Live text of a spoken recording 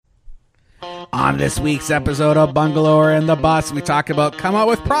On this week's episode of Bungalower and the Bus, we talk about Come Out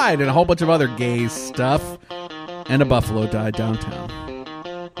With Pride and a whole bunch of other gay stuff. And a buffalo died downtown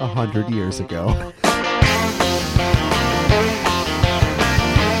 100 years ago.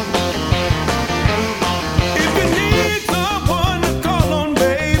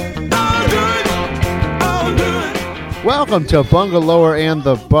 Welcome to Bungalower and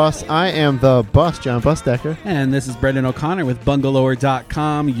the Bus. I am the Bus, John Busdecker. And this is Brendan O'Connor with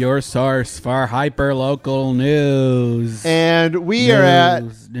Bungalower.com, your source for hyper-local news. And we are at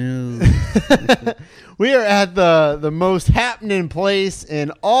we are at the most happening place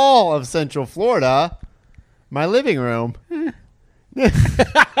in all of Central Florida, my living room. Not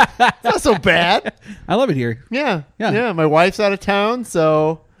so bad. I love it here. Yeah. My wife's out of town,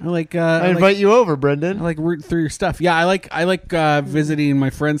 so I invite you over, Brendan. I like rooting through your stuff. Yeah, I like visiting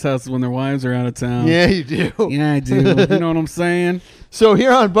my friends' houses when their wives are out of town. Yeah, you do. Yeah, I do. You know what I'm saying? So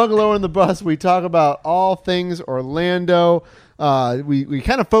here on Bungalow and the Bus, we talk about all things Orlando. We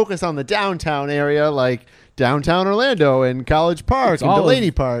kind of focus on the downtown area, like downtown Orlando and College Park and Delaney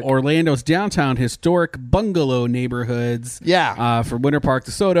Park. Orlando's downtown historic bungalow neighborhoods. Yeah. From Winter Park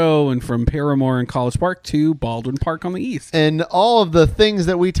to Soto and from Paramore and College Park to Baldwin Park on the east. And all of the things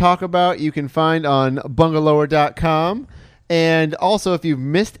that we talk about you can find on bungalower.com. And also, if you've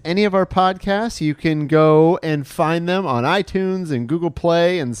missed any of our podcasts, you can go and find them on iTunes and Google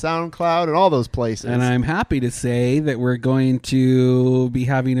Play and SoundCloud and all those places. And I'm happy to say that we're going to be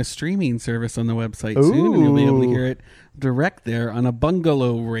having a streaming service on the website soon, and you'll be able to hear it direct there on a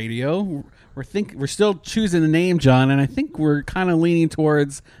bungalow radio. We're still choosing the name, John, and I think we're kind of leaning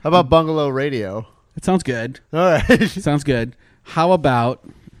towards... How about Bungalow Radio? It sounds good. All right. Sounds good. How about...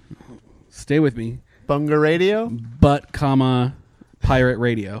 Stay with me. Bunga Radio? But, pirate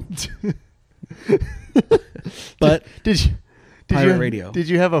radio. But pirate radio. Did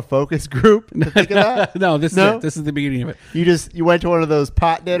you have a focus group to think of that? No, this is it. This is the beginning of it. You went to one of those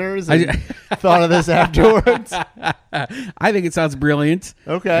pot dinners and thought of this afterwards? I think it sounds brilliant.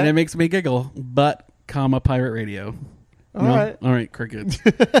 Okay. And it makes me giggle. But, pirate radio. All right, crickets.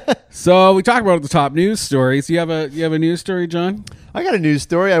 So we talked about the top news stories. You have a news story, John? I got a news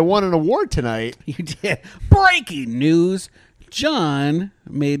story. I won an award tonight. You did. Breaking news. John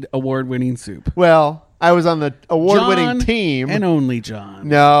made award-winning soup. Well, I was on the award-winning team. And only John.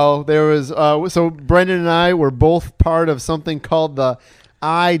 No, there was... so Brendan and I were both part of something called the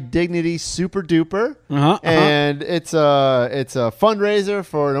iDignity Super Duper. And it's a fundraiser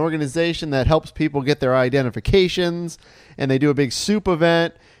for an organization that helps people get their identifications. And they do a big soup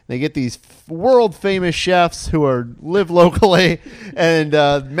event. They get these world famous chefs who live locally and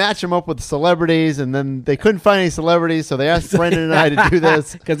match them up with celebrities. And then they couldn't find any celebrities, so they asked Brendan and I to do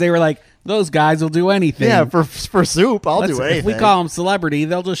this because they were like, those guys will do anything. Yeah, for soup, I'll do anything. If we call them celebrity,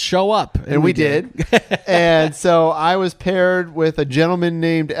 they'll just show up. And we did. And so I was paired with a gentleman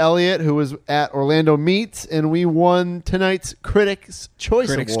named Elliot who was at Orlando Meats, and we won tonight's Critics' Choice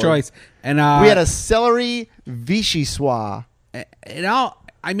Award. And we had a celery vichyssoise. And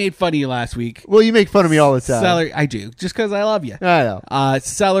I made fun of you last week. Well, you make fun of me all the time. Celery, I do, just because I love you. I know.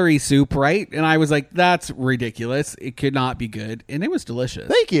 Celery soup, right? And I was like, that's ridiculous. It could not be good. And it was delicious.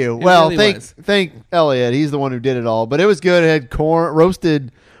 Thank you. Really thank Elliot. He's the one who did it all. But it was good. It had corn,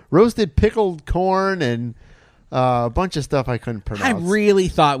 roasted pickled corn, and a bunch of stuff I couldn't pronounce. I really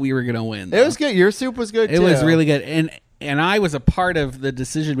thought we were going to win, though. It was good. Your soup was good, too. It was really good. And I was a part of the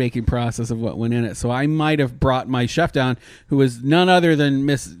decision-making process of what went in it. So I might have brought my chef down, who was none other than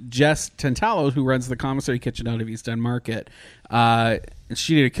Miss Jess Tantalo, who runs the commissary kitchen out of East End Market. And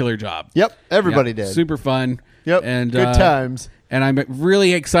she did a killer job. Yep, everybody did. Super fun. Yep, and good times. And I'm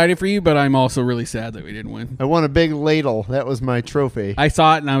really excited for you, but I'm also really sad that we didn't win. I won a big ladle. That was my trophy. I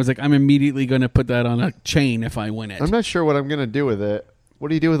saw it, and I was like, I'm immediately going to put that on a chain if I win it. I'm not sure what I'm going to do with it. What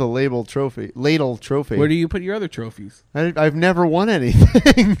do you do with a ladle trophy? Where do you put your other trophies? I've never won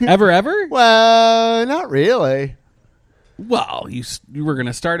anything. Ever? Well, not really. Well, you were going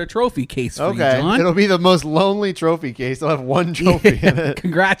to start a trophy case for you, John. It'll be the most lonely trophy case. I'll have one trophy in it.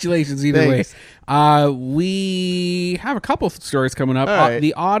 Congratulations either Thanks. way. We have a couple stories coming up. Right.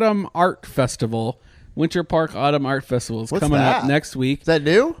 The Autumn Art Festival, Winter Park Autumn Art Festival is coming up next week. Is that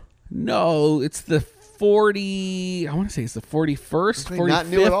new? No, it's the 41st, 45th, not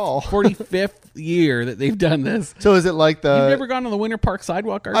new at all. 45th year that they've done this. So is it like You've never gone to the Winter Park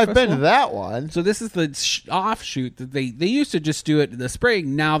Sidewalk Art Festival? I've been to that one. So this is the offshoot that they used to just do it in the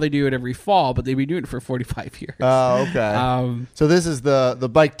spring. Now they do it every fall, but they've been doing it for 45 years. Oh, okay. So this is the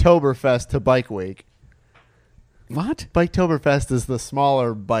Biketoberfest to Bike Week. What? Biketoberfest is the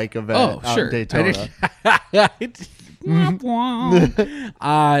smaller bike event out in Daytona.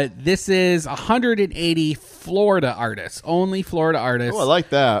 This is 180 Florida artists, only Florida artists. Oh, I like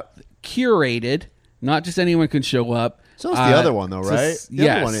that. Curated, not just anyone can show up. So it's the other one, though, right? The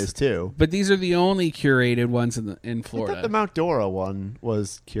yes. other one is, too. But these are the only curated ones in Florida. I thought the Mount Dora one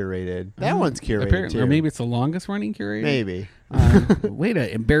was curated. That one's curated, apparently, too. or maybe it's the longest running curated. Maybe. Way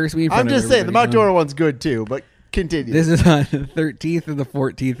to embarrass me in front I'm of just saying, the Mount everybody. Dora one's good, too, but continue. This is on the 13th and the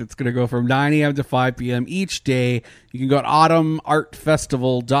 14th. It's going to go from 9 a.m. to 5 p.m. each day. You can go to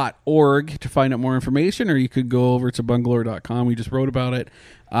autumnartfestival.org to find out more information, or you could go over to bungalore.com. We just wrote about it.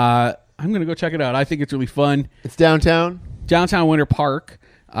 I'm going to go check it out. I think it's really fun. It's downtown Winter Park,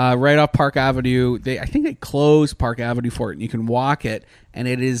 right off Park Avenue. I think they closed Park Avenue for it, and you can walk it. And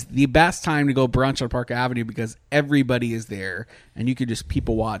it is the best time to go brunch on Park Avenue because everybody is there, and you can just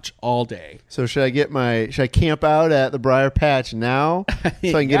people watch all day. So should I camp out at the Briar Patch now so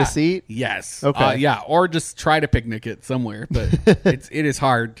I can get a seat? Yes. Okay. Yeah, or just try to picnic it somewhere, but it is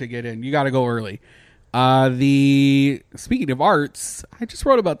hard to get in. You got to go early. Speaking of arts, I just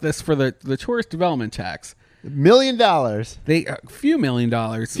wrote about this for the tourist development tax. $1 million. Few $1 million.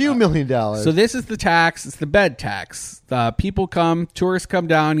 $1 million. So this is the tax. It's the bed tax. People come, tourists come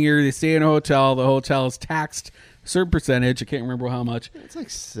down here. They stay in a hotel. The hotel is taxed a certain percentage. I can't remember how much. It's like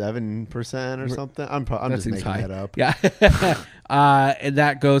 7% or something. I'm just making high. that up. Yeah. And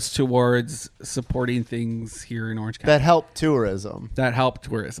that goes towards supporting things here in Orange County. That help tourism.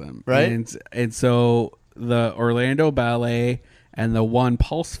 Right. And so the Orlando Ballet and the One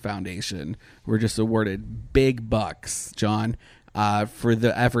Pulse Foundation were just awarded big bucks, John, for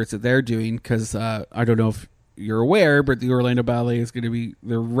the efforts that they're doing. Because I don't know if you're aware, but the Orlando Ballet is going to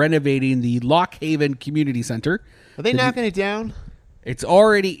they're renovating the Lock Haven Community Center. Are they knocking it down? It's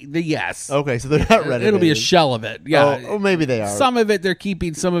already yes. Okay, so they're not renovating. It'll be a shell of it. Yeah. Oh, maybe they are. Some of it they're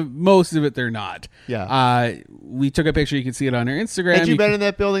keeping. Most of it they're not. Yeah. We took a picture. You can see it on our Instagram. Had you been in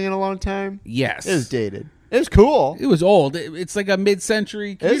that building in a long time? Yes. It was dated. It was cool. It was old. It's like a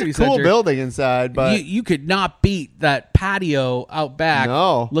mid-century community It's a cool center. building inside, but you could not beat that patio out back.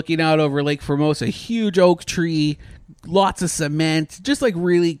 No. Looking out over Lake Formosa, huge oak tree, lots of cement, just like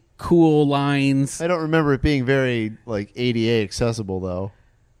really cool lines. I don't remember it being very like ADA accessible though.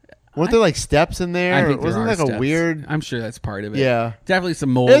 Weren't there like steps in there? I think Wasn't there are like steps. a weird? I'm sure that's part of it. Yeah. Definitely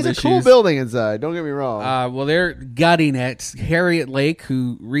some mold It's issues. a cool building inside. Don't get me wrong. Well, they're gutting it. Harriet Lake,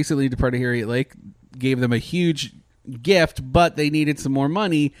 who recently departed Harriet Lake, gave them a huge gift, but they needed some more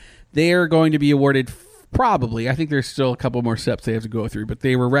money. They're going to be awarded probably, I think there's still a couple more steps they have to go through, but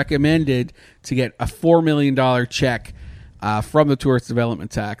they were recommended to get a $4 million check from the tourist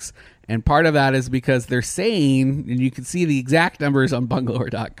development tax. And part of that is because they're saying, and you can see the exact numbers on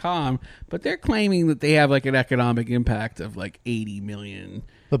bungalore.com, but they're claiming that they have like an economic impact of like $80 million.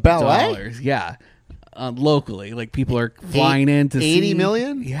 The ballet? Yeah. Locally, like people are flying in to see 80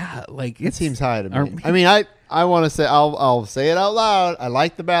 million. Yeah, like It seems high to me. I mean, I want to say I'll say it out loud. I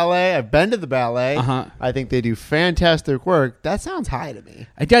like the ballet. I've been to the ballet. I think they do fantastic work. That sounds high to me.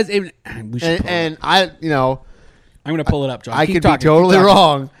 It does. We should And I'm going to pull it up, John. I Keep could talking, be totally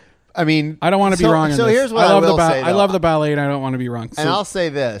wrong. I mean, I don't want to be wrong. So in this. here's what I will say. I love the ballet, and I don't want to be wrong. And I'll say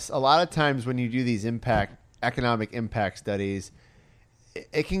this: a lot of times when you do these economic impact studies,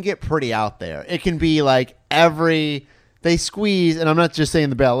 it can get pretty out there. It can be like they squeeze, and I'm not just saying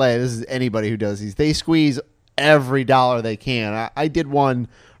the ballet. This is anybody who does these. They squeeze every dollar they can. I did one.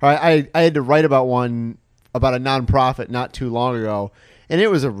 I had to write about one about a nonprofit not too long ago, and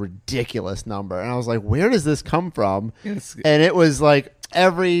it was a ridiculous number. And I was like, where does this come from? And it was like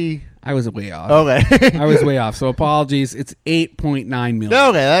I was way off. Okay. I was way off. So apologies. It's 8.9 million.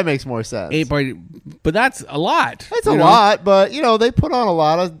 Okay, that makes more sense. But that's a lot. That's a lot, but they put on a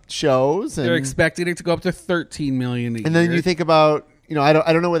lot of shows. And they're expecting it to go up to 13 million a year. And then you think about, I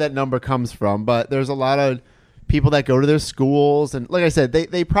don't know where that number comes from, but there's a lot of people that go to their schools, and like I said,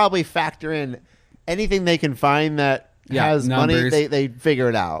 they probably factor in anything they can find that has numbers. money. They figure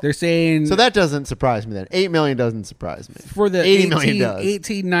it out. They're saying so that doesn't surprise me. Then $8 million doesn't surprise me. For the 80 million does.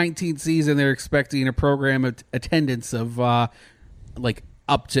 18-19 season, they're expecting a program attendance of like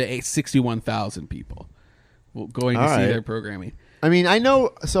up to 61,000 people going to see their programming. I mean, I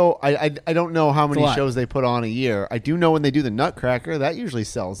know. So I don't know how many shows they put on a year. I do know when they do the Nutcracker, that usually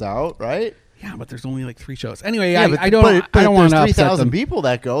sells out, right? Yeah, but there's only like 3 shows. Anyway, I don't want to upset 3,000 people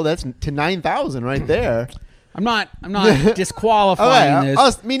that go. That's to 9,000 right there. I'm not disqualifying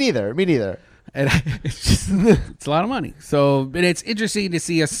this. Me neither. And it's a lot of money. So, but it's interesting to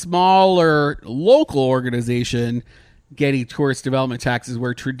see a smaller local organization getting tourist development taxes,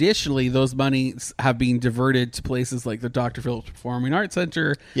 where traditionally those monies have been diverted to places like the Dr. Phillips Performing Arts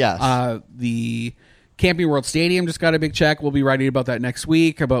Center, yes, the Camping World Stadium just got a big check. We'll be writing about that next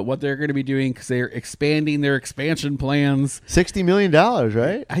week, about what they're going to be doing because they're expanding their expansion plans. $60 million,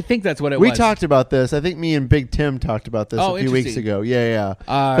 right? I think that's what it was. We talked about this. I think me and Big Tim talked about this a few weeks ago. Yeah.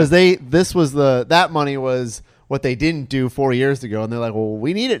 Because that money was what they didn't do 4 years ago, and they're like, well,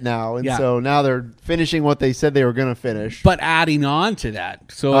 we need it now. And so now they're finishing what they said they were going to finish. But adding on to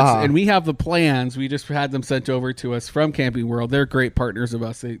that. So and we have the plans. We just had them sent over to us from Camping World. They're great partners of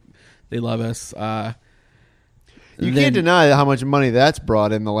us. They love us. You can't deny how much money that's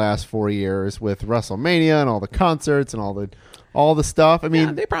brought in the last 4 years with WrestleMania and all the concerts and all the stuff. I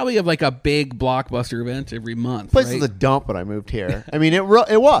mean, they probably have like a big blockbuster event every month. The place was a dump when I moved here. I mean, it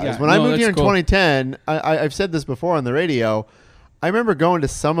was. When I moved here in 2010, I've said this before on the radio. I remember going to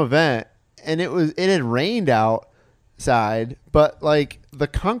some event and it had rained outside, but like the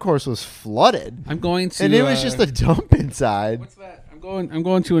concourse was flooded. I'm going to, and it was just a dump inside. What's that? I'm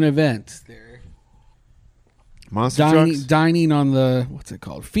going to an event there. Monster trucks? Dining on the, what's it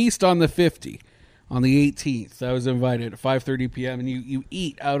called? Feast on the 50 on the 18th. I was invited at 5:30 p.m. and you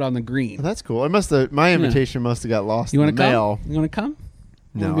eat out on the green. Oh, that's cool. My invitation must have got lost in the mail. You want to come?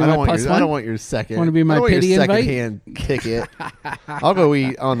 No, I don't want your second. Want to be my pity invite? Second-hand ticket. I'll go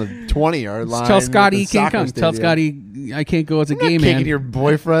eat on the 20-yard line. Tell Scotty he can't come. Tell Scotty I can't go as a gay man. Kicking your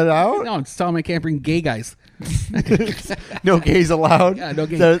boyfriend out? No, just tell him I can't bring gay guys. No gays allowed? Yeah, no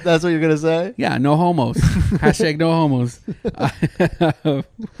gays. That's what you're going to say? Yeah, no homos. Hashtag no homos.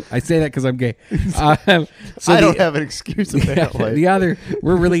 I say that because I'm gay. So I don't have an excuse apparently.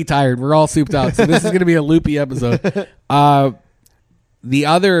 We're really tired. We're all souped out. So this is going to be a loopy episode. The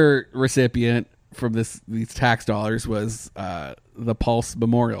other recipient from these tax dollars was the Pulse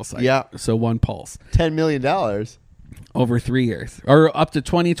Memorial Site. Yeah. So one Pulse. $10 million. Over 3 years. Or up to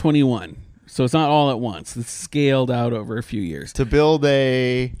 2021. So it's not all at once. It's scaled out over a few years. To build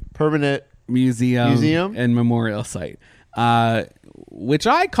a permanent museum and memorial site. Which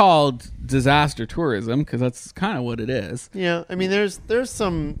I called disaster tourism because that's kind of what it is. Yeah. I mean, there's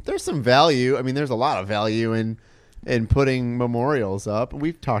some value. I mean, there's a lot of value in putting memorials up.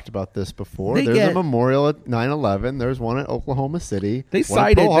 We've talked about this before. There's a memorial at 9/11. There's one at Oklahoma City. They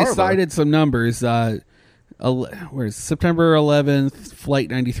cited some numbers. Where's September 11th, Flight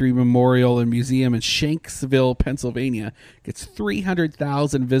 93 Memorial and Museum in Shanksville, Pennsylvania gets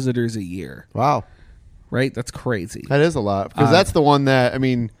 300,000 visitors a year. Wow. Right? That's crazy. That is a lot. Because that's the one that, I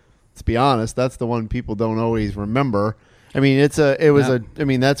mean, let's be honest, that's the one people don't always remember. I mean, that's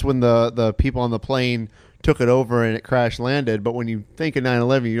when the people on the plane took it over and it crash landed. But when you think of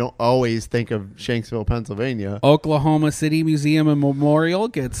 9/11, you don't always think of Shanksville, Pennsylvania. Oklahoma City Museum and Memorial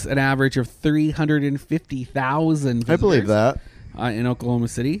gets an average of 350,000 visitors. I believe that. In Oklahoma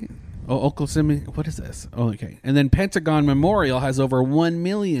City. Oklahoma City, what is this? Oh, okay. And then Pentagon Memorial has over 1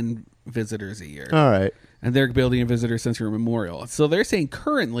 million visitors a year. All right. And they're building a visitor center memorial. So they're saying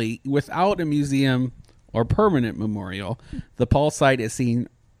currently, without a museum or permanent memorial, the Pulse site is seeing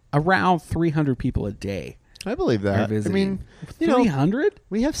around 300 people a day. I believe that. I mean, 300?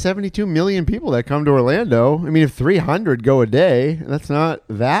 We have 72 million people that come to Orlando. I mean, if 300 go a day, that's not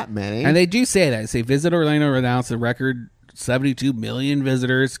that many. And they do say that. They say Visit Orlando announced a record 72 million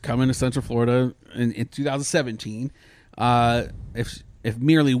visitors coming to Central Florida in 2017. If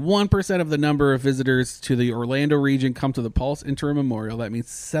merely 1% of the number of visitors to the Orlando region come to the Pulse Interim Memorial, that means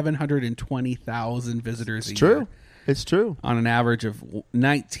 720,000 visitors a year. It's true. On an average of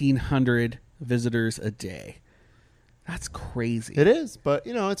 1,900 visitors a day. That's crazy. It is, but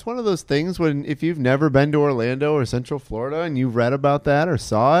it's one of those things when if you've never been to Orlando or Central Florida and you've read about that or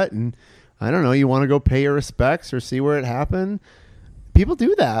saw it and I don't know, you want to go pay your respects or see where it happened, people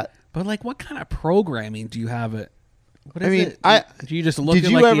do that. But like, what kind of programming do you have it? What is it? Do you just look at the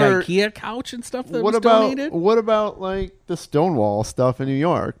IKEA couch and stuff that was donated? What about like the Stonewall stuff in New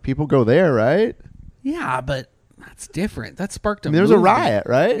York? People go there, right? Yeah, but that's different. That sparked a There was a riot,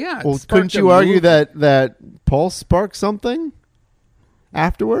 right? Yeah. Well, couldn't you argue that Pulse sparked something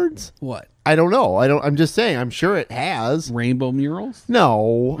afterwards? What? I don't know. I'm just saying. I'm sure it has. Rainbow murals?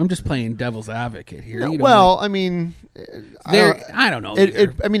 No. I'm just playing devil's advocate here. No, well, I mean, I don't know.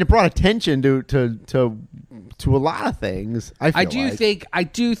 It brought attention to a lot of things. I do think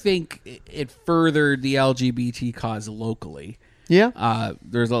it furthered the LGBT cause locally. Yeah.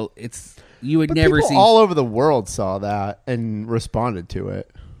 You would never see all over the world saw that and responded to it.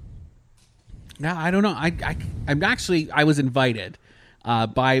 No, I don't know. I was invited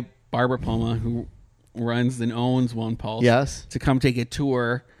by Barbara Poma, who runs and owns One Pulse, yes, to come take a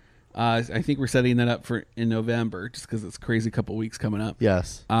tour. I think we're setting that up in November, just because it's a crazy couple weeks coming up.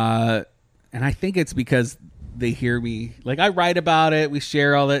 Yes, and I think it's because they hear me. Like, I write about it. We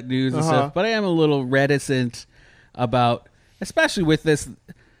share all that news and stuff. But I am a little reticent about, especially with this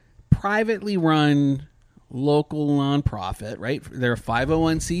privately run local nonprofit, right? They're a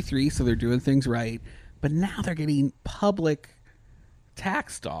 501c3, so they're doing things right. But now they're getting public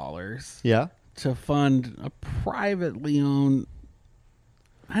tax dollars to fund a privately owned.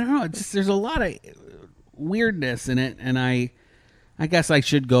 I don't know. It's just, there's a lot of weirdness in it, and I guess I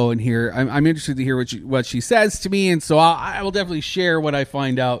should go and hear. I'm interested to hear what she says to me, and so I will definitely share what I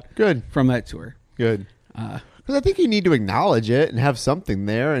find out. Good from that tour. Good. Because I think you need to acknowledge it and have something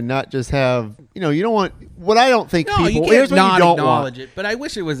there, and not just have, you don't want what I don't think. No, people, you can't not acknowledge it. But I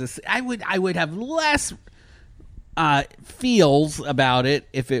wish it was I would have less feels about it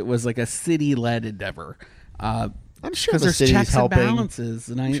if it was like a city-led endeavor. I'm sure there's city's checks helping. and balances,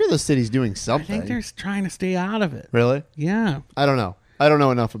 and I'm sure the city's doing something. I think they're trying to stay out of it. Really? Yeah. I don't know. I don't know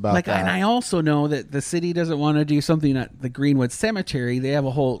enough about that. And I also know that the city doesn't want to do something at the Greenwood Cemetery. They have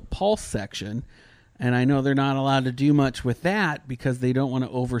a whole Pulse section, and I know they're not allowed to do much with that because they don't want to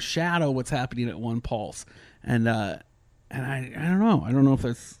overshadow what's happening at One Pulse. And I don't know. I don't know if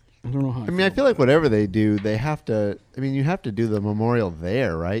that's. I don't know how. I feel like whatever they do, they have to. You have to do the memorial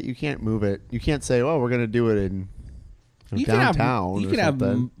there, right? You can't move it. You can't say, "Oh, we're going to do it in downtown." You can have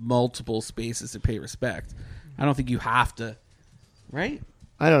multiple spaces to pay respect. I don't think you have to, right?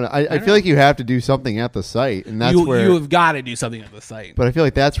 I don't know. I feel like you have to do something at the site, and that's where you have got to do something at the site. But I feel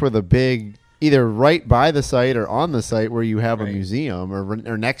like that's where the big, either right by the site or on the site where you have a museum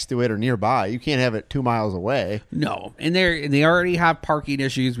or next to it or nearby. You can't have it 2 miles away. No, and they already have parking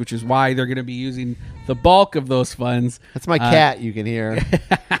issues, which is why they're going to be using the bulk of those funds. That's my cat. You can hear.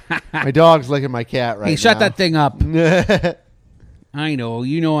 My dog's licking my cat right now. Hey, shut that thing up. I know.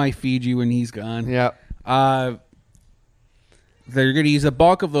 You know I feed you when he's gone. Yeah. They're going to use the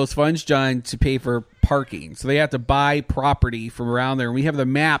bulk of those funds, John, to pay for parking. So they have to buy property from around there. And we have the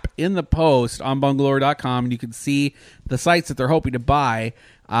map in the post on bungalore.com, and you can see the sites that they're hoping to buy.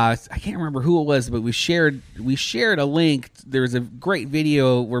 I can't remember who it was, but we shared a link. There was a great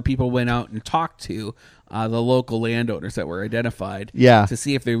video where people went out and talked to the local landowners that were identified to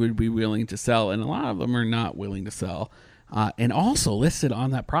see if they would be willing to sell. And a lot of them are not willing to sell. And also listed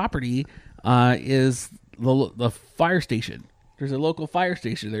on that property is the fire station. There's a local fire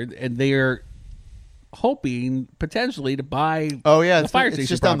station there, and they are hoping potentially to buy. Oh yeah, the fire station. It's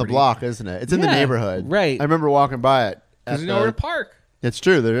just property. down the block, isn't it? It's in the neighborhood, right? I remember walking by it. There's nowhere to park. It's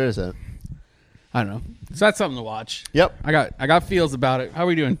true, there isn't. I don't know. So that's something to watch. Yep, I got feels about it. How are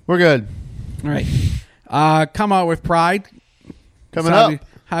we doing? We're good. All right. Come Out with Pride coming up.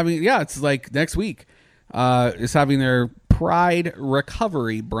 It's like next week. It's having their Pride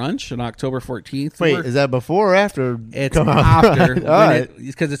Recovery Brunch on October 14th. Wait, is that before or after? It's after.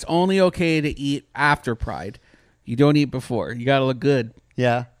 Because it's only okay to eat after Pride. You don't eat before. You got to look good.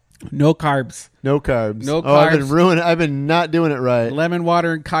 Yeah. No carbs. No carbs. No carbs. I've been not doing it right. Lemon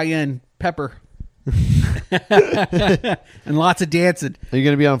water and cayenne pepper. And lots of dancing. Are you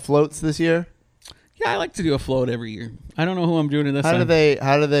going to be on floats this year? Yeah, I like to do a float every year. I don't know who I'm doing it this time.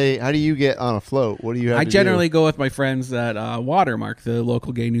 How do you get on a float? What do you have I to generally do? go with my friends at Watermark, the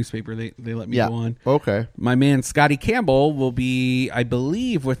local gay newspaper. They let me go on. Okay. My man Scotty Campbell will be, I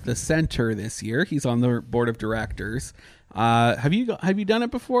believe, with the center this year. He's on the board of directors. Have you done it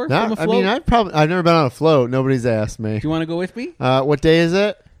before? No, I've never been on a float. Nobody's asked me. Do you want to go with me? What day is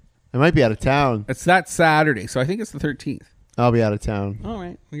it? I might be out of town. It's that Saturday, so I think it's the 13th. I'll be out of town. All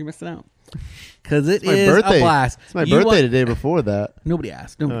right, you're missing out. Because it's a blast. It's my birthday the day before that. Nobody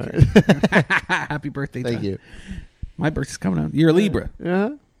asked. Nobody cares. Happy birthday. Thank you. My birthday's coming up. You're a Libra. Yeah.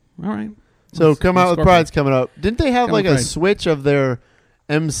 All right. So Come Out with Pride's coming up. Didn't they have Come a switch of their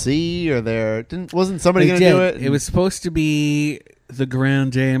MC or wasn't somebody going to do it? It was supposed to be the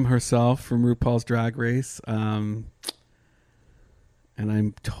Grand Dame herself from RuPaul's Drag Race. And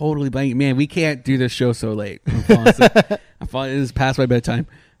I'm totally blanking. Man, we can't do this show so late. It is past my bedtime.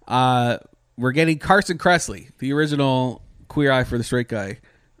 We're getting Carson Kressley, the original Queer Eye for the Straight Guy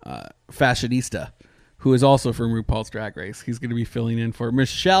fashionista, who is also from RuPaul's Drag Race. He's going to be filling in for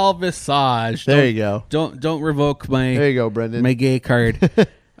Michelle Visage. There you go. Don't revoke my there you go, Brendan. My gay card.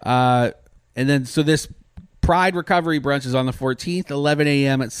 And then so this Pride Recovery Brunch is on the 14th, 11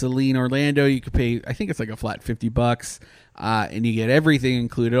 a.m. at Celine, Orlando. You could pay, I think it's like a flat $50, and you get everything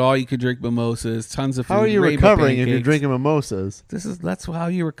included. All you could drink mimosas, tons of food. How are you recovering if you're drinking mimosas? That's how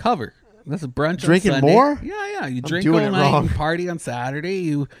you recover. That's a brunch. Drinking on Sunday. more? Yeah. You drink all night, you party on Saturday,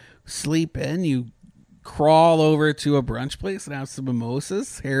 you sleep in, you crawl over to a brunch place and have some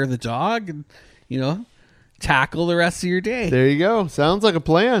mimosas, hair the dog, and tackle the rest of your day. There you go. Sounds like a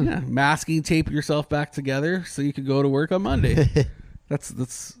plan. Yeah, masking tape yourself back together so you can go to work on Monday.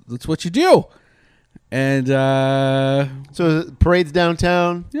 That's what you do. And so parade's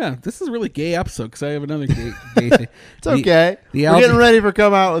downtown. Yeah, this is a really gay episode because I have another gay thing. It's okay. We're getting ready for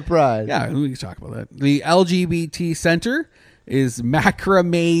Come Out with Pride. Yeah, we can talk about that. The LGBT Center is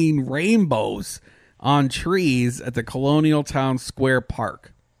macrame rainbows on trees at the Colonial Town Square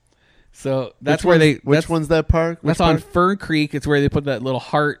Park. So that's which one's that park? That's on Fern Creek. It's where they put that little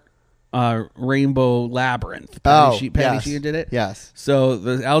heart rainbow labyrinth. Patty Sheehan did it. Yes. So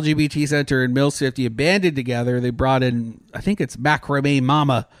the LGBT Center in Mills 50 banded together. They brought in, I think it's Macrame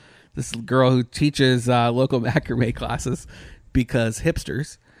Mama, this girl who teaches local macrame classes because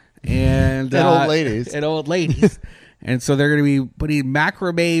hipsters and old ladies. And old ladies. And so they're going to be putting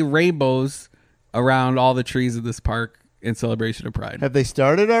macrame rainbows around all the trees in this park in celebration of Pride. Have they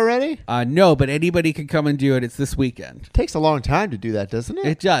started already? No, but anybody can come and do it. It's this weekend. It takes a long time to do that, doesn't it?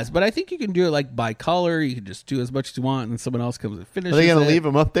 It does, but I think you can do it like by color. You can just do as much as you want, and then someone else comes and finishes. Are they going to leave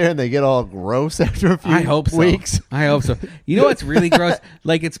them up there and they get all gross after a few I hope so. weeks? I hope so. You know what's really gross?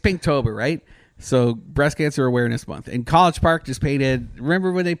 Like it's Pinktober, right? So Breast Cancer Awareness Month. And College Park just painted.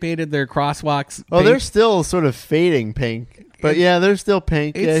 Remember when they painted their crosswalks? Oh, they're still sort of fading pink. But yeah, they're still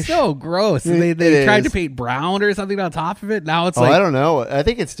pinkish. It's so gross. They tried to paint brown or something on top of it. Now it's like, I don't know. I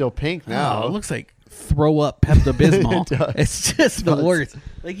think it's still pink now. Oh, it looks like throw up Pepto-Bismol. It's just the worst.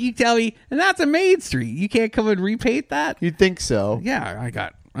 Like you tell me, and that's a Main Street. You can't come and repaint that? You'd think so. Yeah, I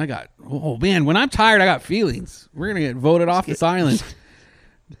got. Oh man, when I'm tired, I got feelings. We're gonna get voted off this island.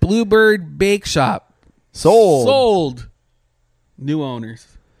 Bluebird Bake Shop sold. New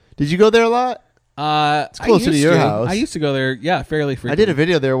owners. Did you go there a lot? It's closer to your house. I used to go there, fairly frequently. I did a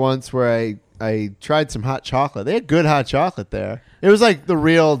video there once where I tried some hot chocolate. They had good hot chocolate there. It was like the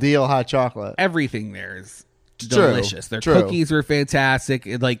real deal hot chocolate. Everything there is delicious. Their cookies were fantastic.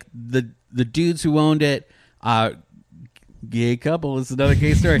 Like the dudes who owned it, gay couple is another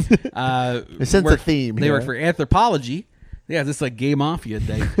gay story. I sense a theme. They worked for Anthropology. Yeah, this is like gay mafia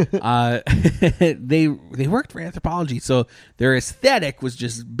day. They worked for Anthropology, so their aesthetic was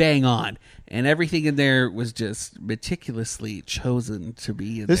just bang on, and everything in there was just meticulously chosen to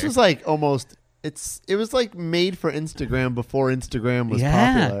be in This there. was like almost it was like made for Instagram before Instagram was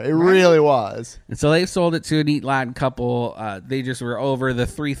popular. It really was. And so they sold it to a neat Latin couple. They just were over the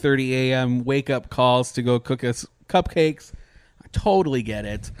 3:30 a.m. wake up calls to go cook us cupcakes. I totally get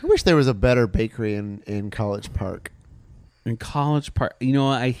it. I wish there was a better bakery in College Park. In College Park,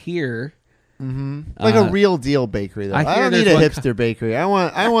 I hear like a real deal bakery though. I don't need a hipster bakery. I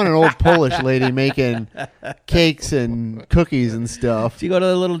want an old Polish lady making cakes and cookies and stuff. Do you go to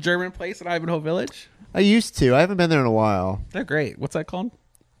the little German place in Ivanhoe Village? I used to. I haven't been there in a while. They're great. What's that called?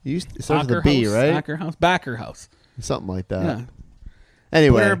 It starts with a B, right? Backer House. Something like that. Yeah.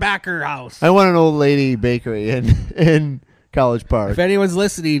 Anyway, Backer House. I want an old lady bakery in College Park. If anyone's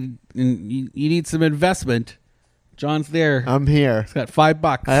listening and you need some investment, John's there. I'm here. He's got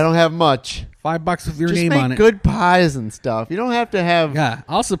 $5. I don't have much. $5 with your Just name on it. Just make good pies and stuff. You don't have to have. Yeah,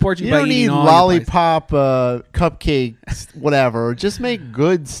 I'll support you. You by don't need all lollipop cupcakes, whatever. Just make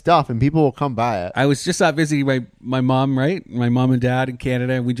good stuff, and people will come by it. I was just out visiting my mom, right? My mom and dad in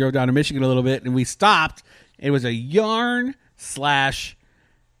Canada, and we drove down to Michigan a little bit, and we stopped. It was a yarn /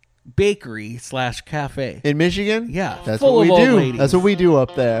 bakery / cafe in Michigan. Yeah, that's what we do. Ladies. That's what we do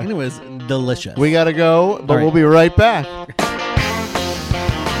up there. And it was delicious. We gotta go, but we'll be right back.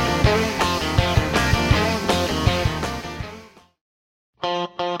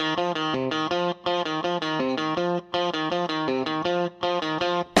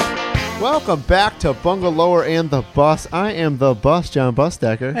 Welcome back to Bungalower and the Bus. I am the Bus, John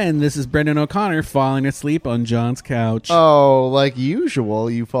Busdecker. And this is Brendan O'Connor falling asleep on John's couch. Oh, like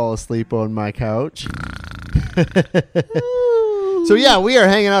usual, you fall asleep on my couch. So yeah, we are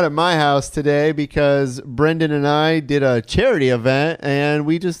hanging out at my house today because Brendan and I did a charity event, and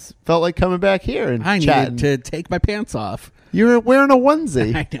we just felt like coming back here and chatting. Needed to take my pants off. You're wearing a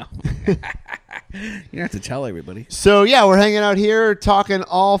onesie. I know. You have to tell everybody. So yeah, we're hanging out here talking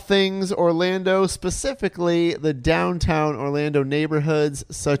all things Orlando, specifically the downtown Orlando neighborhoods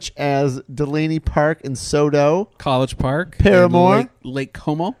such as Delaney Park and SoDo, College Park, Paramore, Lake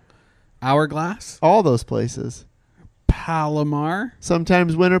Como, Hourglass, all those places. Palomar.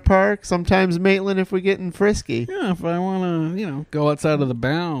 Sometimes Winter Park, sometimes Maitland if we're getting frisky. Yeah, if I want to, go outside of the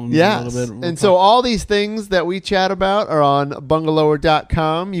bounds a little bit. So all these things that we chat about are on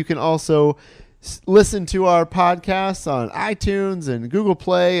bungalower.com. You can also listen to our podcasts on iTunes and Google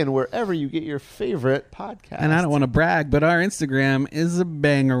Play and wherever you get your favorite podcast. And I don't want to brag, but our Instagram is a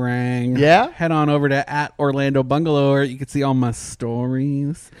bangarang. Yeah? Head on over to @OrlandoBungalow. You can see all my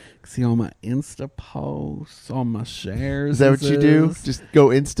stories. You can see all my Insta posts, all my shares. Is that what you do? Just go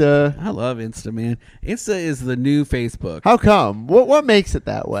Insta? I love Insta, man. Insta is the new Facebook. How come? What makes it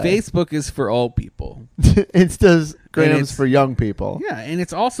that way? Facebook is for old people. Insta's grams it's for young people. Yeah, and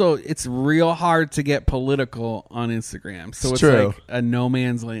it's real hard to get political on Instagram. So it's true. like a no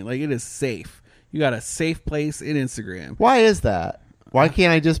man's land. Like, it is safe. You got a safe place in Instagram. Why is that? Why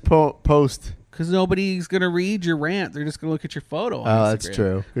can't I just post? Because nobody's going to read your rant. They're just going to look at your photo on Instagram. That's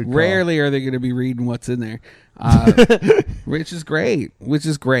true. Good call. Rarely are they going to be reading what's in there, which is great.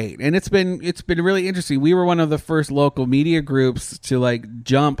 And it's been really interesting. We were one of the first local media groups to like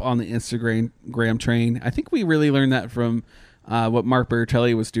jump on the Instagram train. I think we really learned that from what Mark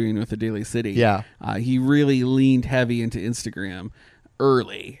Bertelli was doing with the Daily City. Yeah. He really leaned heavy into Instagram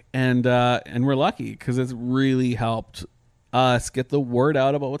early, and we're lucky because it's really helped us get the word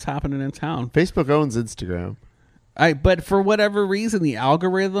out about what's happening in town. Facebook owns Instagram. But for whatever reason, the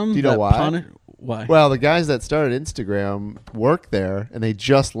algorithm. Do you know why? Why? Well, the guys that started Instagram work there, and they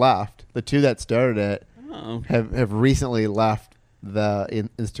just left. The two that started it have recently left the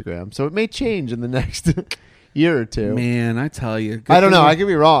Instagram, so it may change in the next year or two. Man, I tell you, I don't know. I could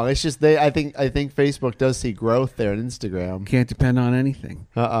be wrong. It's just I think Facebook does see growth there in Instagram. Can't depend on anything.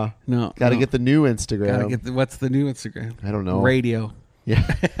 No. Got to get the new Instagram. Gotta get what's the new Instagram? I don't know. Radio. Yeah.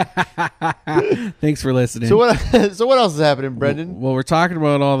 Thanks for listening. So what else is happening, Brendan? Well, we're talking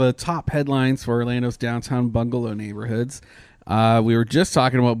about all the top headlines for Orlando's downtown bungalow neighborhoods. We were just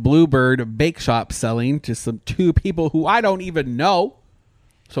talking about Bluebird Bake Shop selling to two people who I don't even know.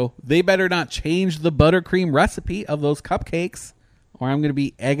 So they better not change the buttercream recipe of those cupcakes, or I'm going to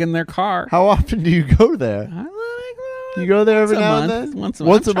be egging their car. How often do you go there? You go there every now and then? Once a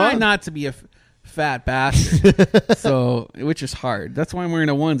month. I'm trying month? not to be a fat bastard, which is hard. That's why I'm wearing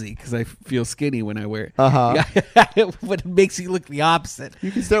a onesie, because I feel skinny when I wear it. But it makes you look the opposite.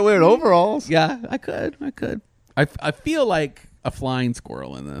 You can start wearing overalls. Yeah, I could. I feel like a flying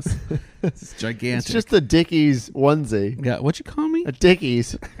squirrel in this. It's gigantic. It's just a Dickies onesie. Yeah, what'd you call me? A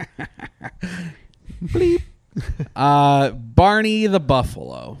Dickies. Bleep. Barney the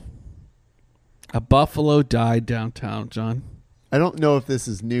buffalo. A buffalo died downtown, John. I don't know if this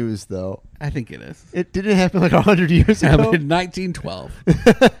is news, though. I think it is. It didn't happen like 100 years ago. In 1912.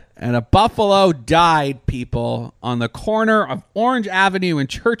 And a buffalo died, people, on the corner of Orange Avenue and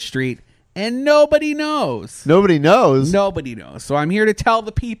Church Street, and nobody knows. Nobody knows? Nobody knows. So I'm here to tell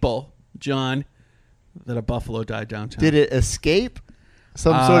the people, John, that a buffalo died downtown. Did it escape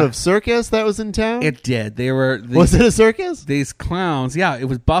some sort of circus that was in town? It did. Was it a circus? These clowns. Yeah, it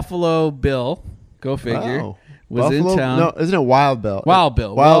was Buffalo Bill. Go figure. Oh. Was Buffalo? in town. No, isn't it Wild Bill? Wild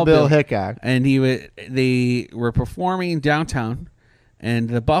Bill. Wild Bill Hickok. And they were performing downtown, and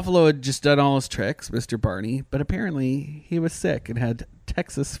the buffalo had just done all his tricks, Mr. Barney, but apparently he was sick and had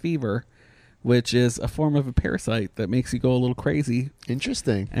Texas fever, which is a form of a parasite that makes you go a little crazy.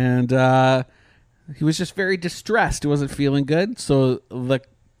 Interesting. And he was just very distressed. He wasn't feeling good. So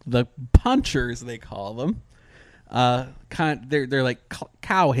the punchers, they call them, they're like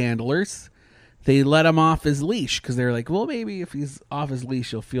cow handlers. They let him off his leash because they're like, well, maybe if he's off his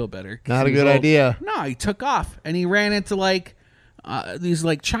leash, he'll feel better. Not a good idea. No, he took off and he ran into these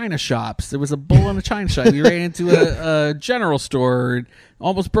like China shops. There was a bull in a China shop. He ran into a general store and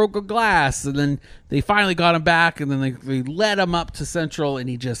almost broke a glass. And then they finally got him back, and then they led him up to Central, and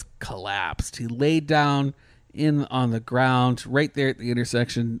he just collapsed. He laid down on the ground right there at the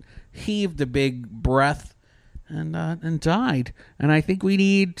intersection, heaved a big breath, and died. And I think we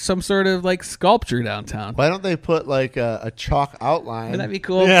need some sort of like sculpture downtown. Why don't they put like a chalk outline? Wouldn't that be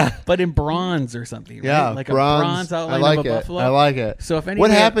cool? Yeah. But in bronze or something, right? Yeah, like a bronze outline of a buffalo. I like it. So if what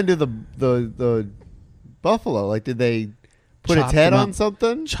happened to the buffalo? Like, did they put its head on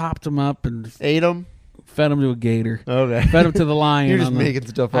something? Chopped him up and ate him? Fed him to a gator. Okay. Fed him to the lion. You're just making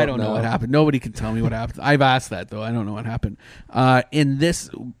stuff up. I don't know what happened. Nobody can tell me what happened. I've asked that, though. I don't know what happened. In this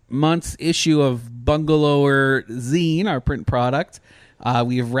month's issue of Bungalower Zine, our print product,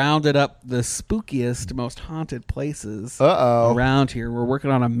 we have rounded up the spookiest, most haunted places around here. We're working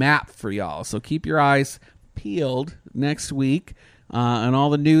on a map for y'all, so keep your eyes peeled next week on all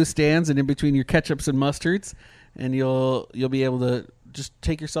the newsstands and in between your ketchups and mustards, and you'll be able to just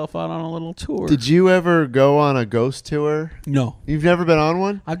take yourself out on a little tour. Did you ever go on a ghost tour? No. You've never been on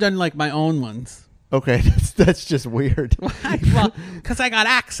one? I've done like my own ones. Okay, that's just weird. Well, because I got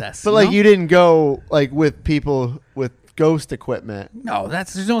access. But you didn't go like with people with ghost equipment. No,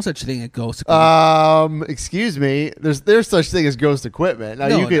 there's no such thing as ghost equipment. Excuse me. There's such thing as ghost equipment. Now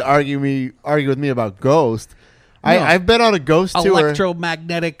you could argue with me about ghost. No. I've been on a ghost tour.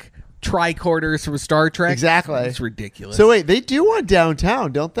 Electromagnetic tricorders from Star Trek. Exactly. It's ridiculous. So wait, they do one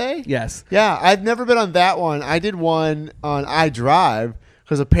downtown, don't they? Yes. Yeah, I've never been on that one. I did one on iDrive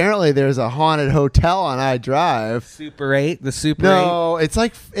because apparently there's a haunted hotel on iDrive. Super 8, the Super 8. No, it's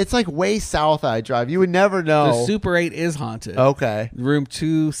like way south iDrive. You would never know. The Super 8 is haunted. Okay. Room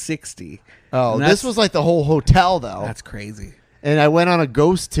 260. Oh, this was like the whole hotel though. That's crazy. And I went on a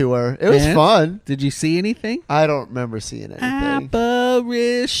ghost tour. It was fun. Did you see anything? I don't remember seeing anything.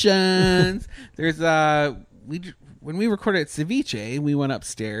 Apparitions. There's when we recorded at Ceviche, we went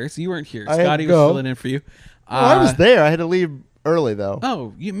upstairs. You weren't here. Scotty was filling in for you. I was there. I had to leave early though.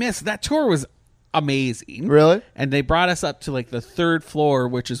 Oh, you missed that tour. Was amazing. Really? And they brought us up to like the 3rd floor,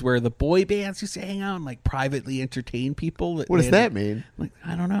 which is where the boy bands used to hang out and like privately entertain people. What does that mean? Like,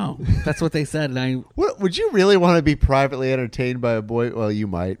 I don't know. That's what they said. And what would you really want to be privately entertained by a boy? Well, you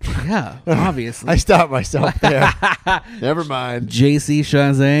might. Yeah, obviously. I stopped myself there. Never mind. JC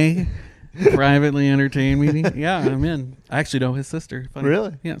Chazé privately entertained me. Yeah, I'm in. I actually know his sister. Funny.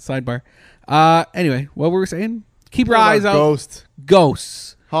 Really? Yeah. Sidebar. Anyway, what were we saying? Keep your eyes out.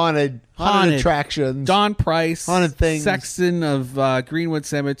 Ghosts. Haunted attractions. Don Price, haunted things. Sexton of Greenwood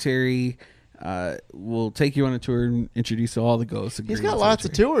Cemetery, will take you on a tour and introduce you to all the ghosts. He's got lots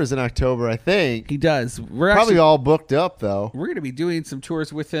of tours in October, I think. He does. We're probably all booked up though. We're going to be doing some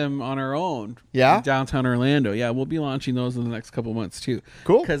tours with him on our own. Yeah, in downtown Orlando. Yeah, we'll be launching those in the next couple months too.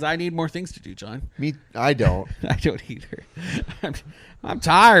 Cool. Because I need more things to do, John. I don't. I don't either. I'm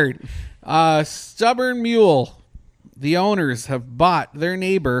tired. Stubborn Mule. The owners have bought their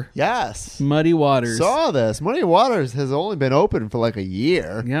neighbor. Yes. Muddy Waters. Saw this. Muddy Waters has only been open for like a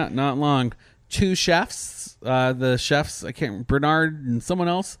year. Yeah, not long. 2 chefs. The chefs, I can't remember, Bernard and someone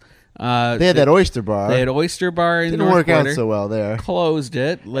else. They had that oyster bar. They had oyster bar in Didn't North work Quarter. out so well there. Closed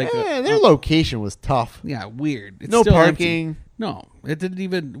it. Their location was tough. Yeah, weird. It's no still parking. Empty. No, it didn't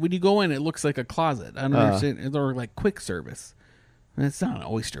even. When you go in, it looks like a closet. I don't understand. Or like quick service. It's not an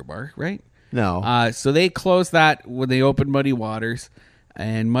oyster bar, right? No. So they closed that when they opened Muddy Waters.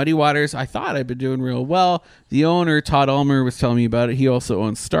 And Muddy Waters, I thought I'd been doing real well. The owner, Todd Ulmer, was telling me about it. He also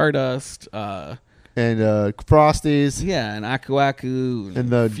owns Stardust. And Frosties. Yeah, and Aku Aku. And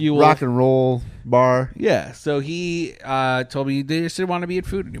the Fuel. Rock and Roll bar. Yeah, so he told me they just didn't want to be in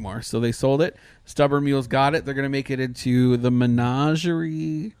food anymore. So they sold it. Stubborn Mules got it. They're going to make it into the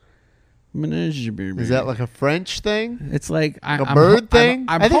Menagerie. Is that like a French thing? It's like a bird thing?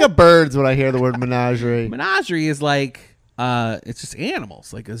 I think a bird's when I hear the word menagerie. Menagerie is like it's just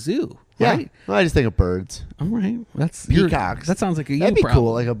animals, like a zoo. Yeah, right? Well, I just think of birds. All right, that's peacocks. That sounds like a That'd be problem.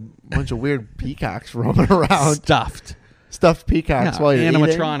 cool, like a bunch of weird peacocks roaming around, stuffed peacocks while you're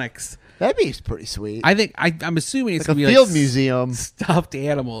animatronics. Eating. That'd be pretty sweet. I think I'm assuming it's like gonna a be field like museum, stuffed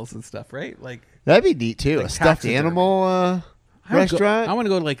animals and stuff, right? Like that'd be neat too. Like a stuffed animal restaurant. I want to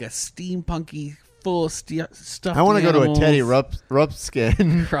go to like a steampunky. Full of stuff. I want to go to a Teddy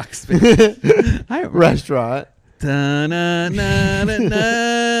Ruxpin restaurant.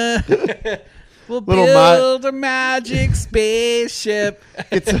 We'll build a magic spaceship.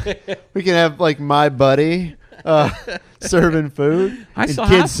 We can have like my buddy serving food.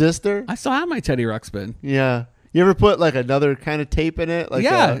 Kid's sister. I still have my Teddy Ruxpin. Yeah. You ever put like another kind of tape in it? Like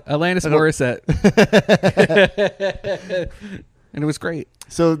Alanis Morissette. And it was great.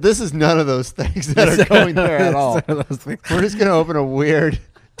 So this is none of those things that are going there at all. We're just going to open a weird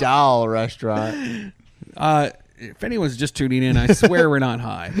doll restaurant. If anyone's just tuning in, I swear we're not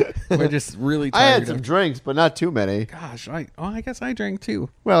high. We're just really tired. I had some drinks, but not too many. Gosh, I guess I drank too.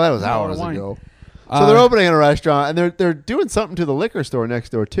 Well, that was hours ago. So they're opening a restaurant, and they're doing something to the liquor store next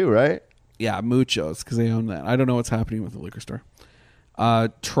door too, right? Yeah, Muchos, because they own that. I don't know what's happening with the liquor store.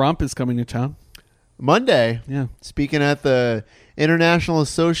 Trump is coming to town. Monday. Yeah. Speaking at the International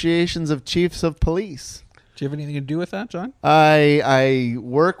Associations of Chiefs of Police. Do you have anything to do with that, John? I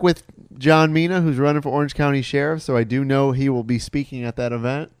work with John Mina, who's running for Orange County Sheriff, so I do know he will be speaking at that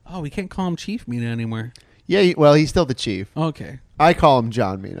event. Oh, we can't call him Chief Mina anymore. Yeah, well, he's still the chief. Okay. I call him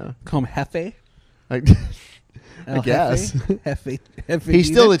John Mina. Call him Jefe? I guess. Jefe he's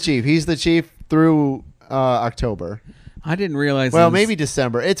still the chief. He's the chief through October. I didn't realize. Well, maybe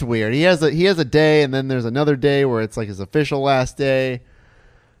December. It's weird. He has a day, and then there's another day where it's like his official last day.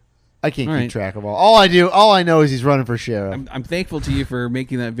 I can't keep track of all I know is he's running for sheriff. I'm thankful to you for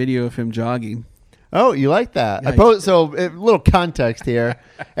making that video of him jogging. Oh, you like that? Yeah, so a little context here.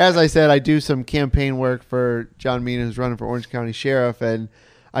 As I said, I do some campaign work for John Mina, who's running for Orange County Sheriff, and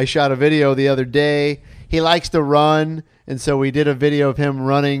I shot a video the other day. He likes to run, and so we did a video of him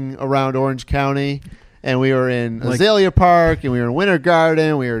running around Orange County. And we were in Azalea Park, and we were in Winter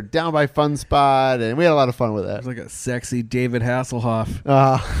Garden. We were down by Fun Spot, and we had a lot of fun with it. It was like a sexy David Hasselhoff.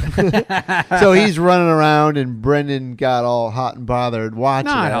 So he's running around, and Brendan got all hot and bothered watching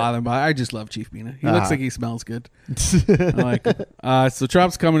it. Not hot and bothered. I just love Chief Mina. He looks like he smells good. I like it. So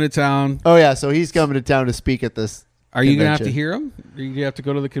Trump's coming to town. Oh, yeah. So he's coming to town to speak at this Are you going to have to hear him? Are you going to have to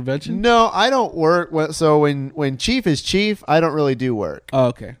go to the convention? No, I don't work. So when Chief is Chief, I don't really do work. Oh,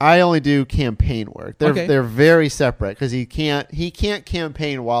 okay. I only do campaign work. They're very separate because he can't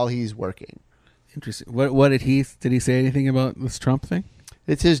campaign while he's working. Interesting. What did he say anything about this Trump thing?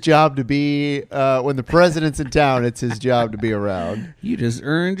 It's his job to be when the president's in town. It's his job to be around. You just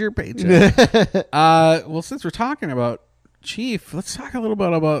earned your paycheck. Well, since we're talking about Chief, let's talk a little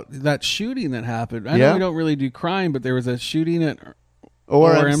bit about that shooting that happened. I know we don't really do crime, but there was a shooting at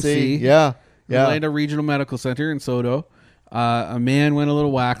ORMC. Yeah. Orlando Regional Medical Center in Soto. A man went a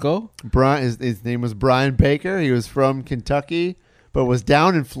little wacko. His name was Brian Baker. He was from Kentucky, but was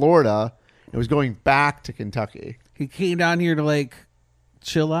down in Florida and was going back to Kentucky. He came down here to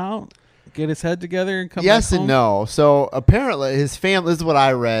chill out, get his head together, and come yes back home? And no. So apparently his family, this is what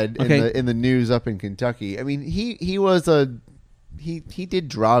I read in the news up in Kentucky. I mean, he did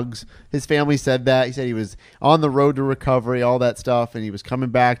drugs. His family said that. He said he was on the road to recovery, all that stuff, and he was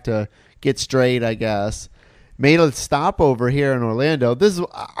coming back to get straight, I guess. Made a stop over here in Orlando.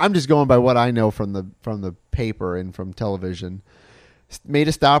 I'm just going by what I know from the paper and from television. Made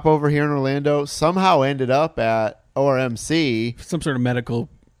a stop over here in Orlando, somehow ended up at ORMC. Some sort of medical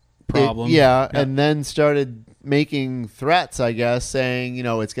problem. And then started making threats, I guess, saying,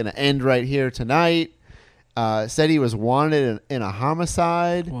 it's going to end right here tonight. Said he was wanted in a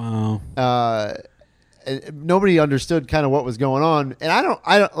homicide. Wow. Nobody understood kind of what was going on. And I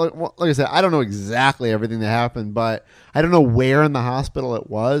don't, like I said, I don't know exactly everything that happened, but I don't know where in the hospital it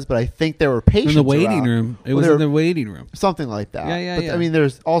was, but I think there were patients in the waiting around. room. It was in the waiting room. Something like that. Yeah. I mean,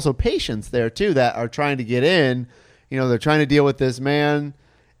 there's also patients there too that are trying to get in. They're trying to deal with this man.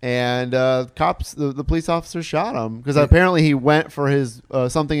 And cops, the police officer shot him because apparently he went for his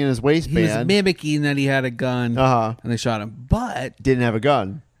something in his waistband. He was mimicking that he had a gun, and they shot him. But didn't have a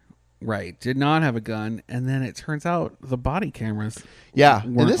gun. Right, did not have a gun, and then it turns out the body cameras. Yeah,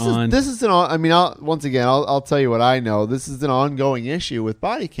 weren't and this is I'll tell you what I know. This is an ongoing issue with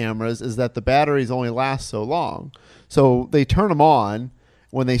body cameras is that the batteries only last so long, so they turn them on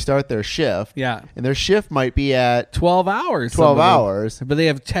when they start their shift. Yeah. And their shift might be at 12 hours. 12 hours. But they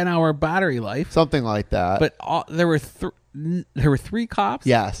have 10-hour battery life. Something like that. But there were 3 cops.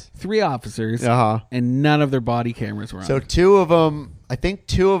 Yes. 3 officers. And none of their body cameras were on. So 2 of them, I think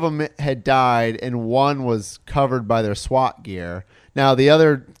 2 of them had died and 1 was covered by their SWAT gear. Now, the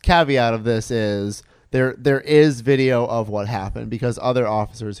other caveat of this is there is video of what happened because other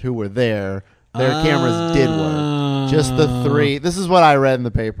officers who were there, their cameras did work. Just the 3. This is what I read in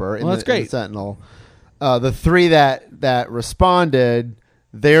the paper in the Sentinel. The 3 that responded,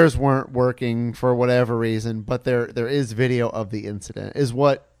 theirs weren't working for whatever reason, but there is video of the incident, is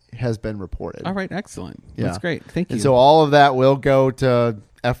what has been reported. All right, excellent. Yeah. That's great. Thank you. And so all of that will go to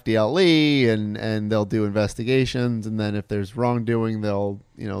FDLE, and they'll do investigations, and then if there's wrongdoing,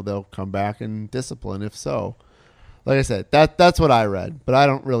 they'll come back and discipline if so. Like I said, that's what I read, but I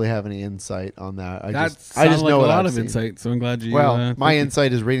don't really have any insight on that. I just know a what lot I've of seen. insight. So I'm glad you. Well, my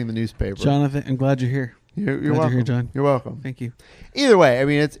insight is reading the newspaper. Jonathan, I'm glad you're here. You're glad welcome, you're here, John. You're welcome. Thank you. Either way, I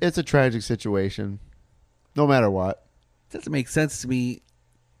mean, it's a tragic situation, no matter what. It doesn't make sense to me.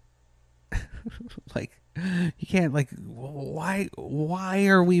 You can't why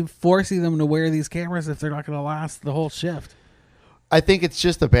are we forcing them to wear these cameras if they're not going to last the whole shift? I think it's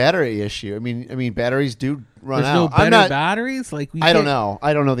just a battery issue. I mean, batteries do run out. There's no better batteries. I don't know.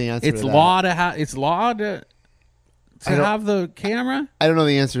 I don't know the answer. It's to that. law to have. It's law to have the camera. I don't know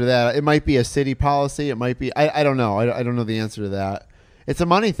the answer to that. It might be a city policy. It might be. I don't know. I don't know the answer to that. It's a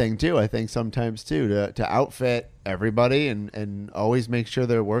money thing too. I think sometimes too to outfit everybody and always make sure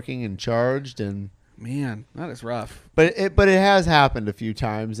they're working and charged and. Man, that is rough. But it has happened a few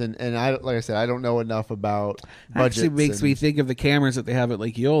times, and I like I said, I don't know enough about budgets. Actually, makes me think of the cameras that they have at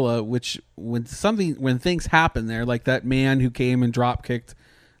Lake Eola, which when things happen there, like that man who came and drop kicked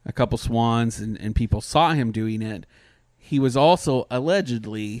a couple swans, and people saw him doing it. He was also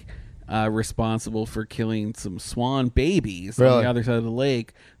allegedly responsible for killing some swan babies on the other side of the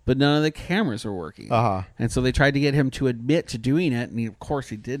lake, but none of the cameras were working. And so they tried to get him to admit to doing it, and of course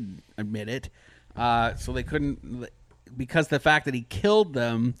he did admit it. So they couldn't, because the fact that he killed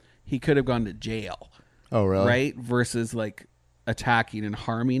them, he could have gone to jail. Oh, really? Right? Versus attacking and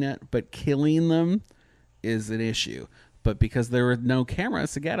harming it, but killing them is an issue. But because there were no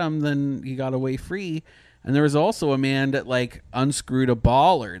cameras to get him, then he got away free. And there was also a man that like unscrewed a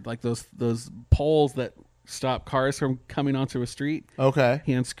bollard, like those poles that stop cars from coming onto a street. Okay.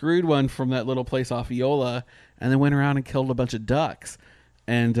 He unscrewed one from that little place off Eola and then went around and killed a bunch of ducks.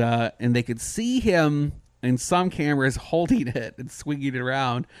 And they could see him in some cameras holding it and swinging it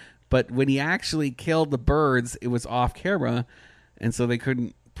around. But when he actually killed the birds, it was off camera. And so they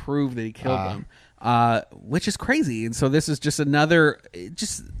couldn't prove that he killed them. Which is crazy. And so this is just an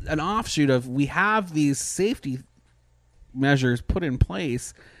offshoot of, we have these safety measures put in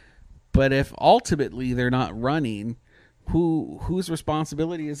place, but if ultimately they're not running, whose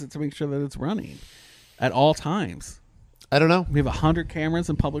responsibility is it to make sure that it's running at all times? I don't know. We have 100 cameras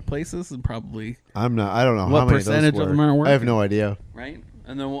in public places, and probably I don't know what how many percentage of them are working. I have no idea. Right?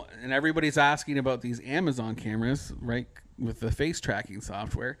 And everybody's asking about these Amazon cameras, right, with the face tracking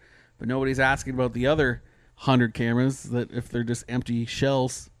software. But nobody's asking about the other 100 cameras that if they're just empty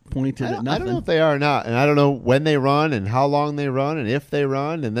shells pointed at nothing. I don't know if they are or not. And I don't know when they run and how long they run and if they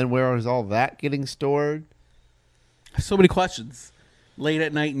run. And then where is all that getting stored? So many questions late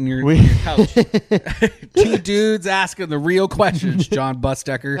at night in your couch. Two dudes asking the real questions, John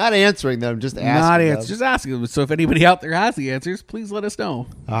Busdecker. Not answering them, just asking them. Just asking them. So if anybody out there has the answers, please let us know.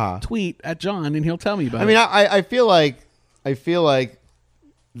 Tweet at John and he'll tell me about it. I mean, I feel like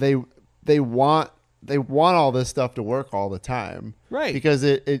they want all this stuff to work all the time, right? Because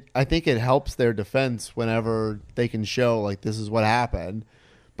I think it helps their defense whenever they can show like this is what happened.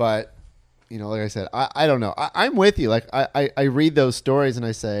 But like I said, I don't know. I'm with you. Like I read those stories and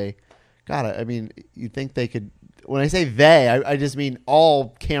I say, God, I mean, you think they could? When I say they, I just mean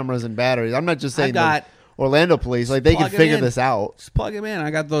all cameras and batteries. I'm not just saying the Orlando police. Like they can figure this out. Just plug them in.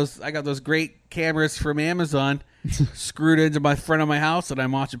 I got those great cameras from Amazon. Screwed into my front of my house, and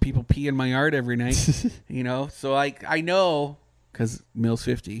I'm watching people pee in my yard every night. So I know because Mills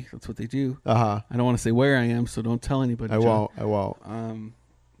 50. That's what they do. I don't want to say where I am, so don't tell anybody. I won't.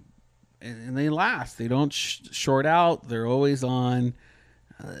 And they last. They don't short out. They're always on.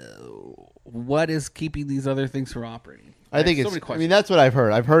 What is keeping these other things from operating? I think it's. I mean, that's what I've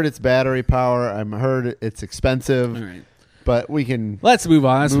heard. I've heard it's battery power. I've heard it's expensive. All right. But let's move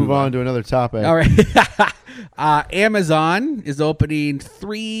on. Let's move on to another topic. All right. Amazon is opening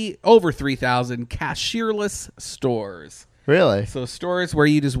over 3,000 cashierless stores. Really? So stores where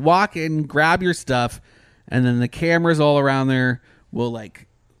you just walk in, grab your stuff, and then the cameras all around there will like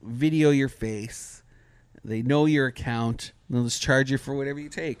video your face. They know your account. And they'll just charge you for whatever you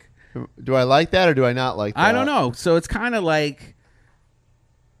take. Do I like that or do I not like that? I don't know. So it's kind of like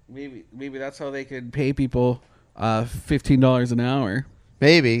maybe that's how they could pay people $15 an hour.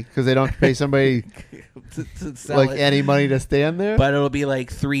 Maybe because they don't pay somebody to sell like it. any money to stand there. But it'll be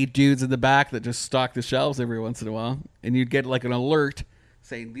like 3 dudes in the back that just stock the shelves every once in a while, and you'd get like an alert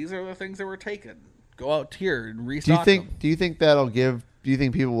saying these are the things that were taken. Go out here and restock them. Do you think that'll give? Do you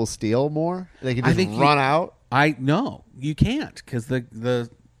think people will steal more? They can just run out. No, you can't because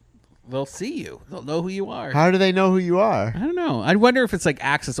they'll see you. They'll know who you are. How do they know who you are? I don't know. I wonder if it's like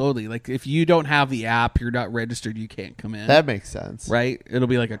access only. Like if you don't have the app, you're not registered, you can't come in. That makes sense. Right? It'll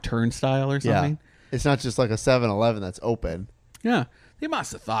be like a turnstile or something. Yeah. It's not just like a 7-Eleven that's open. Yeah. They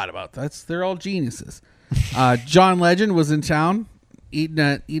must have thought about that. They're all geniuses. John Legend was in town eating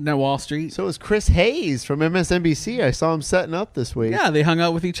at Wall Street. So was Chris Hayes from MSNBC. I saw him setting up this week. Yeah, they hung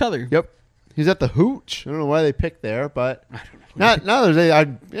out with each other. Yep. He's at the Hooch. I don't know why they picked there, but I don't know.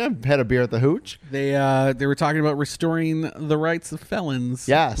 I had a beer at the Hooch. They were talking about restoring the rights of felons.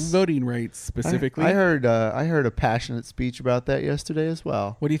 Yes, voting rights specifically. I heard a passionate speech about that yesterday as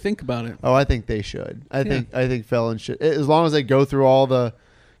well. What do you think about it? Oh, I think they should. I think felons should, as long as they go through all the,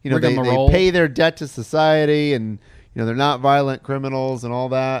 they pay their debt to society and they're not violent criminals and all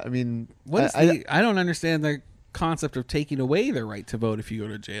that. I mean, I don't understand the concept of taking away their right to vote if you go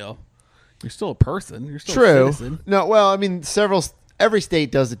to jail. You're still a person. You're still a citizen. No, well, I mean, every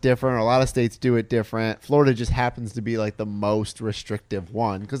state does it different. A lot of states do it different. Florida just happens to be like the most restrictive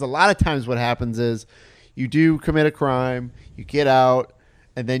one because a lot of times what happens is you do commit a crime, you get out,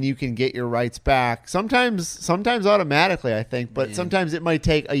 and then you can get your rights back. Sometimes automatically, I think, but sometimes it might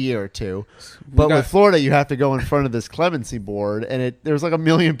take a year or two. But with Florida, you have to go in front of this clemency board, and there's like 1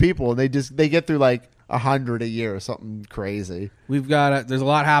 million people, and they get through like 100 a year or something crazy. We've got there's a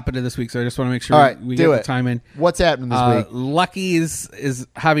lot happening this week, so I just want to make sure we get the time in. What's happening this week? Lucky's is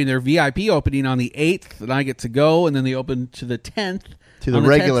having their VIP opening on the 8th, and I get to go, and then they open to the 10th. To the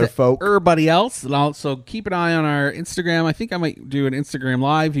regular folk. Everybody else. And also keep an eye on our Instagram. I think I might do an Instagram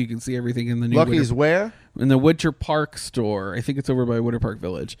live. You can see everything in the new Lucky's where? In the Winter Park store. I think it's over by Winter Park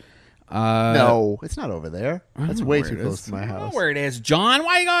Village. No, it's not over there. That's way too close to my house. I know where it is, John.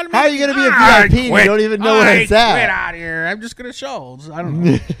 Why you going to How are you going to be a VIP and you don't even know where it's at? Get out of here. I'm just going to show. I don't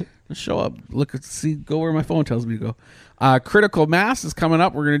know. Just show up. Look, see, go where my phone tells me to go. Critical Mass is coming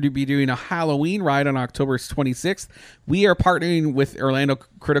up. We're going to be doing a Halloween ride on October 26th. We are partnering with Orlando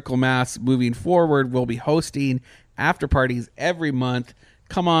Critical Mass moving forward. We'll be hosting after parties every month.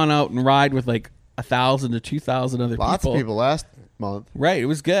 Come on out and ride with like 1,000 to 2,000 other people. Lots of people last month. Right. It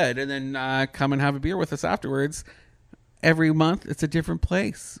was good. And then come and have a beer with us afterwards. Every month, it's a different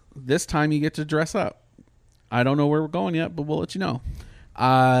place. This time, you get to dress up. I don't know where we're going yet, but we'll let you know.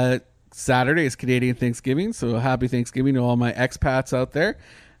 Saturday is Canadian Thanksgiving, so happy Thanksgiving to all my expats out there.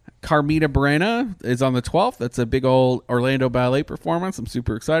 Carmita Burana is on the 12th. That's a big old Orlando Ballet performance. I'm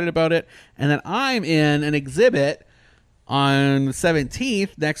super excited about it. And then I'm in an exhibit on the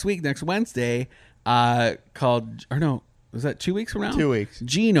 17th, next Wednesday, called, or no, was that 2 weeks from now? 2 weeks.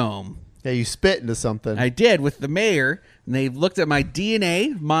 Genome. Yeah, you spit into something. I did with the mayor, and they've looked at my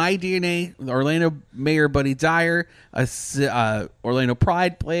DNA, the Orlando Mayor Buddy Dyer, Orlando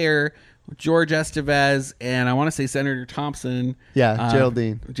Pride player, George Estevez, and I want to say Senator Thompson. Yeah,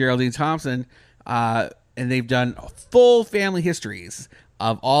 Geraldine Thompson. And they've done full family histories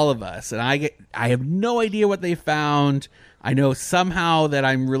of all of us. And I have no idea what they found. I know somehow that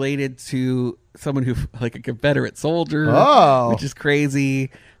I'm related to someone who, like a Confederate soldier, which is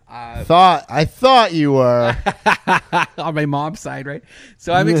crazy. I thought you were on my mom's side, right?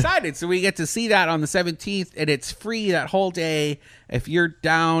 So I'm excited. So we get to see that on the 17th, and it's free that whole day. If you're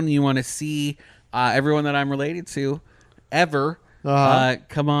down, you want to see everyone that I'm related to ever,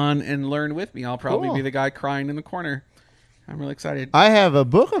 come on and learn with me. I'll probably be the guy crying in the corner. I'm really excited. I have a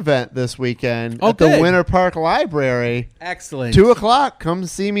book event this weekend at the Winter Park Library. Excellent. 2:00. Come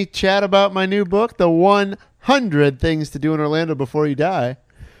see me chat about my new book, The 100 Things to Do in Orlando Before You Die.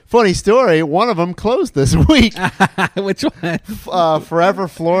 Funny story, one of them closed this week. Which one? Forever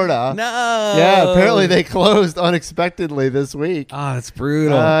Florida. No. Yeah, apparently they closed unexpectedly this week. Oh, that's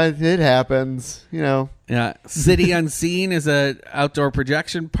brutal. It happens, you know. Yeah. City Unseen is a outdoor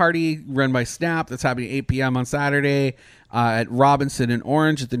projection party run by Snap that's happening at 8 p.m. on Saturday at Robinson and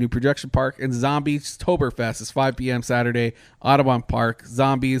Orange at the new projection park. And Zombies Toberfest is 5 p.m. Saturday, Audubon Park.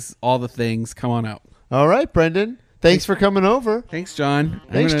 Zombies, all the things. Come on out. All right, Brendan. Thanks for coming over. Thanks, John.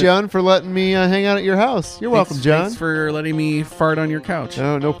 Thanks, John, for letting me hang out at your house. You're welcome, John. Thanks for letting me fart on your couch.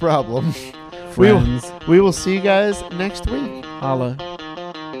 No problem. Friends. We will see you guys next week. Holla.